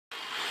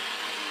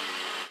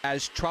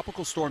As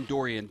Tropical Storm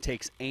Dorian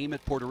takes aim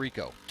at Puerto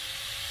Rico,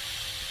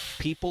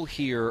 people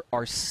here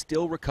are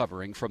still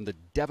recovering from the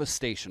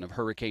devastation of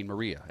Hurricane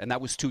Maria, and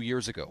that was 2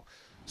 years ago.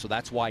 So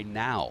that's why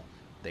now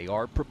they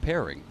are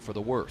preparing for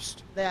the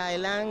worst. The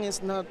island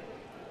is not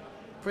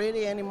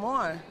pretty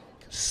anymore.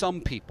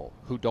 Some people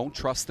who don't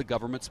trust the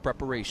government's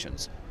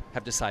preparations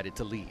have decided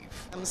to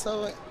leave. I'm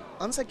so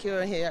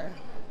insecure here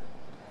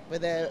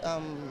with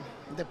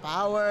the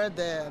power,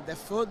 the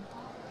food,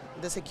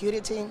 the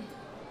security.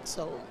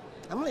 So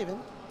I'm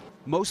leaving.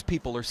 Most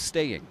people are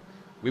staying.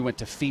 We went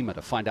to FEMA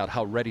to find out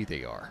how ready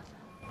they are.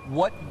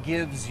 What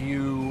gives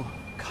you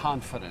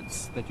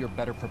confidence that you're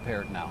better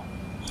prepared now?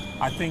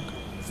 I think,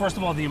 first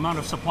of all, the amount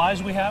of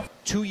supplies we have.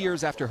 2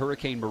 years after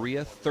Hurricane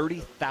Maria,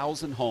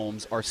 30,000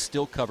 homes are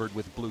still covered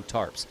with blue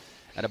tarps,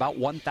 and about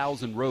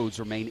 1,000 roads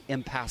remain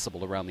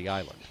impassable around the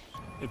island.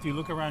 If you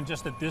look around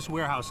just at this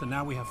warehouse, and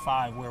now we have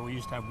 5 where we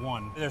used to have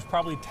 1, there's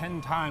probably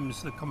 10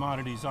 times the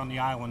commodities on the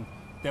island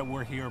that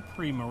were here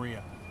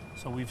pre-Maria.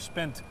 So we've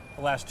spent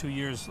the last 2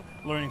 years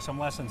learning some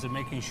lessons and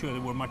making sure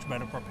that we're much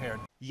better prepared.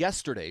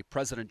 Yesterday,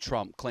 President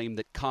Trump claimed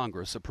that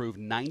Congress approved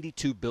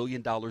 $92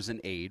 billion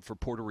in aid for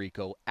Puerto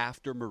Rico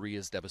after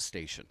Maria's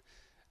devastation.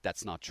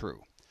 That's not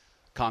true.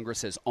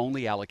 Congress has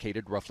only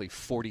allocated roughly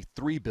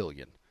 $43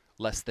 billion.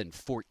 Less than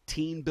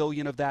 $14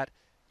 billion of that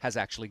has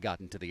actually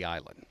gotten to the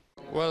island.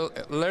 Well,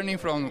 learning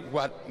from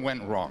what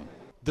went wrong.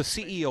 The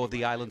CEO of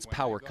the island's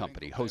power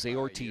company, Jose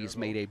Ortiz,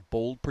 made a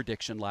bold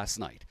prediction last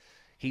night.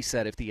 He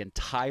said if the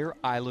entire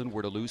island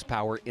were to lose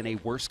power in a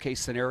worst-case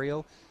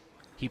scenario,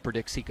 he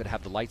predicts he could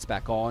have the lights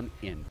back on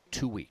in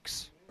 2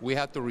 weeks. We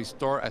have to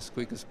restore as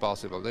quick as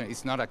possible.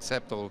 It's not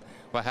acceptable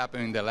what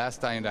happened in the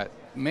last time that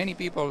many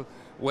people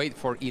wait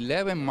for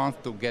 11 months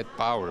to get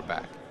power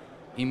back.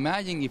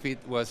 Imagine if it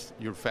was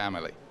your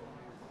family.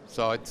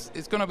 So it's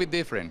going to be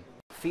different.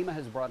 FEMA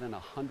has brought in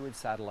 100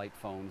 satellite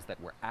phones that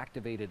were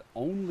activated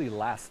only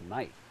last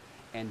night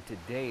and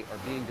today are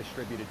being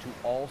distributed to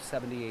all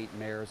 78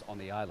 mayors on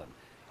the island.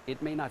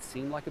 It may not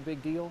seem like a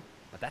big deal,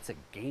 but that's a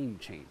game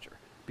changer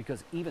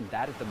because even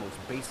that at the most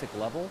basic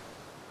level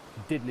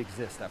didn't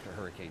exist after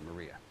Hurricane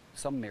Maria.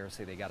 Some mayors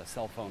say they got a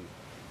cell phone,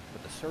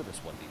 but the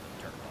service wasn't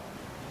even turned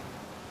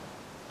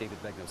on.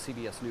 David Begno,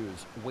 CBS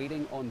News,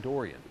 waiting on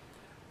Dorian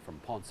from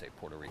Ponce,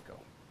 Puerto Rico.